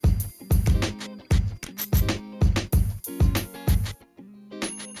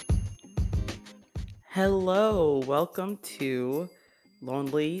Hello, welcome to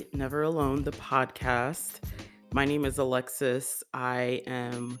Lonely Never Alone, the podcast. My name is Alexis. I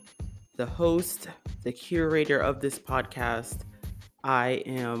am the host, the curator of this podcast. I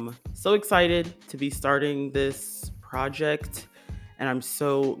am so excited to be starting this project, and I'm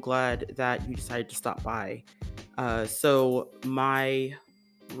so glad that you decided to stop by. My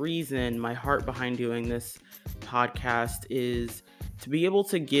heart behind doing this podcast is to be able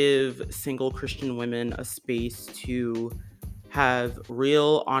to give single Christian women a space to have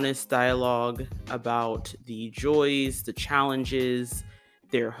real, honest dialogue about the joys, the challenges,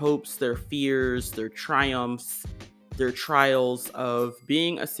 their hopes, their fears, their triumphs, their trials of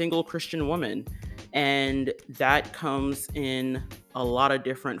being a single Christian woman. And that comes in a lot of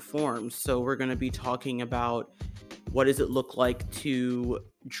different forms. So, we're going to be talking about what does it look like to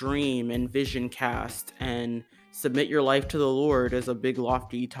dream and vision cast and submit your life to the Lord as a big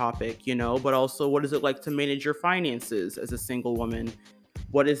lofty topic, but also what does it like to manage your finances as a single woman?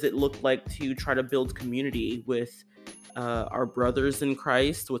 What does it look like to try to build community with our brothers in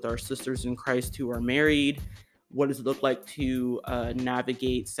Christ, with our sisters in Christ who are married? What does it look like to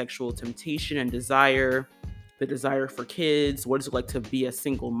navigate sexual temptation and desire, the desire for kids? What does it like to be a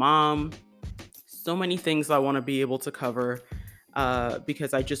single mom? So many things I want to be able to cover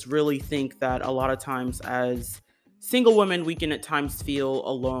because I just really think that a lot of times as single women, we can at times feel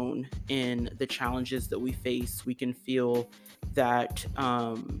alone in the challenges that we face. We can feel that,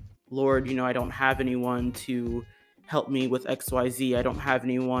 Lord, I don't have anyone to help me with XYZ. I don't have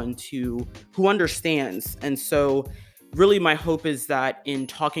anyone who understands. And so really my hope is that in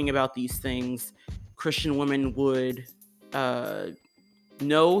talking about these things, Christian women would uh,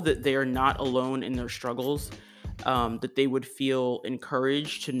 know that they are not alone in their struggles, that they would feel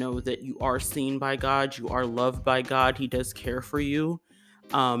encouraged to know that you are seen by God, you are loved by God, He does care for you.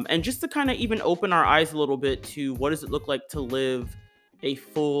 And just to kind of even open our eyes a little bit to what does it look like to live a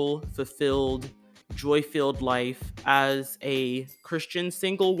full, fulfilled, joy-filled life as a Christian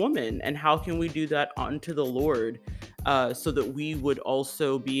single woman, and how can we do that unto the Lord, so that we would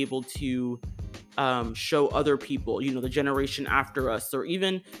also be able to show other people, the generation after us, or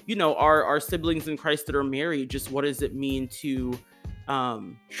even, our siblings in Christ that are married, just what does it mean to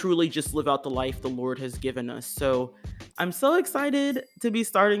truly just live out the life the Lord has given us. So I'm so excited to be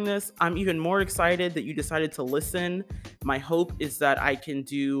starting this. I'm even more excited that you decided to listen. My hope is that I can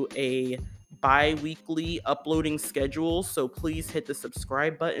do a bi-weekly uploading schedule. So please hit the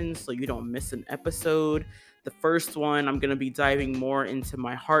subscribe button so you don't miss an episode. The first one, I'm going to be diving more into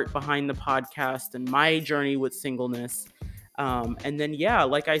my heart behind the podcast and my journey with singleness. And then, yeah,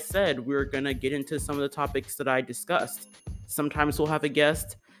 like I said, we're going to get into some of the topics that I discussed. Sometimes we'll have a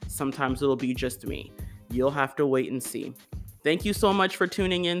guest. Sometimes it'll be just me. You'll have to wait and see. Thank you so much for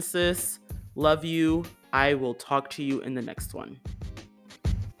tuning in, sis. Love you. I will talk to you in the next one.